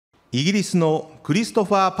イギリスのクリスト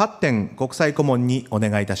ファー・パッテン国際顧問にお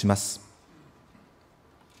願いいたします。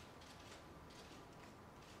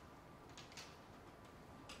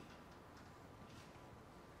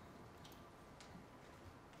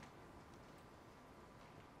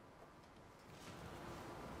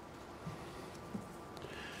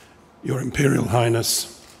Your Imperial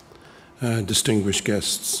Highness, distinguished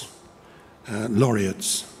guests,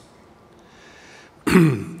 laureates.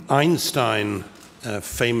 Einstein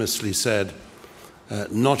famously said,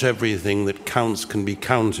 not everything that counts can be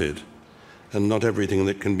counted, and not everything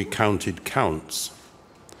that can be counted counts.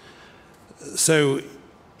 So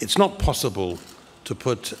it's not possible to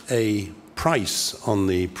put a price on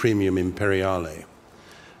the Praemium Imperiale,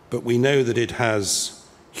 but we know that it has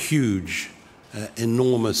huge,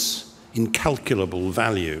 enormous, incalculable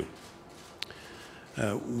value.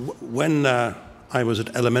 When I was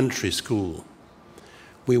at elementary school,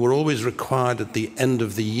 we were always required at the end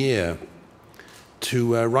of the year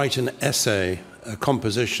to write an essay, a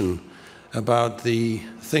composition, about the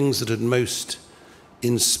things that had most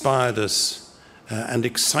inspired us and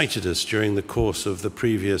excited us during the course of the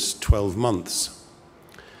previous 12 months.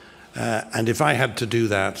 And if I had to do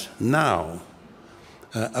that now,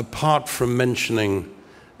 apart from mentioning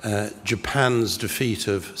Japan's defeat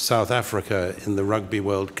of South Africa in the Rugby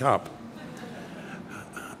World Cup,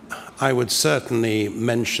 I would certainly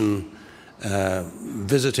mention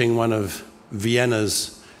visiting one of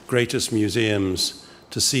Vienna's greatest museums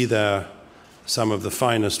to see there some of the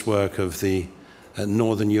finest work of the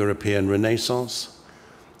Northern European Renaissance.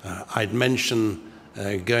 I'd mention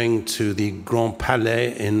going to the Grand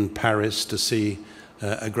Palais in Paris to see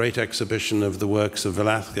a great exhibition of the works of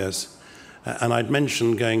Velázquez. And I'd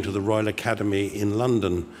mentioned going to the Royal Academy in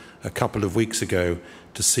London a couple of weeks ago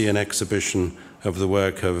to see an exhibition of the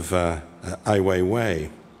work of Ai Weiwei.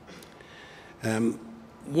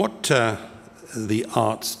 What the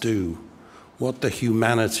arts do, what the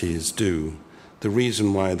humanities do, the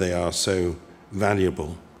reason why they are so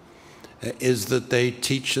valuable is that they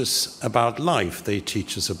teach us about life. They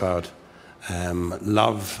teach us about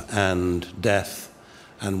love and death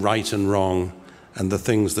and right and wrong, and the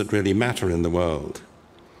things that really matter in the world.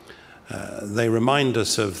 They remind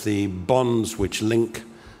us of the bonds which link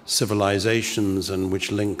civilizations and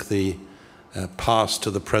which link the past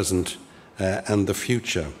to the present and the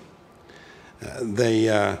future.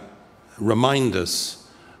 They remind us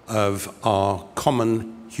of our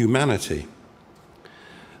common humanity.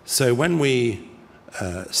 So when we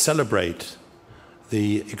celebrate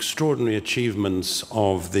the extraordinary achievements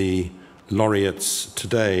of the laureates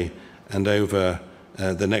today and over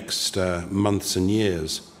the next months and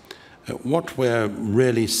years, what we're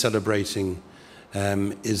really celebrating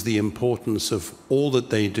is the importance of all that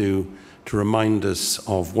they do to remind us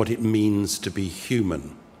of what it means to be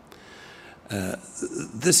human.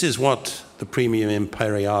 This is what the Praemium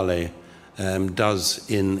Imperiale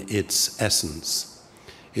does in its essence.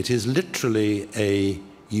 It is literally a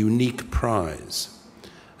unique prize.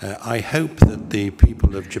 I hope that the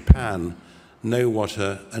people of Japan know what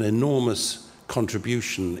an enormous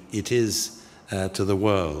contribution it is to the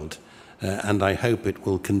world, and I hope it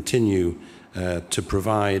will continue to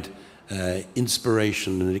provide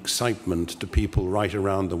inspiration and excitement to people right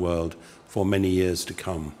around the world for many years to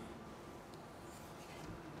come.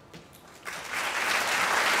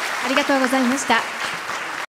 ありがとうございました。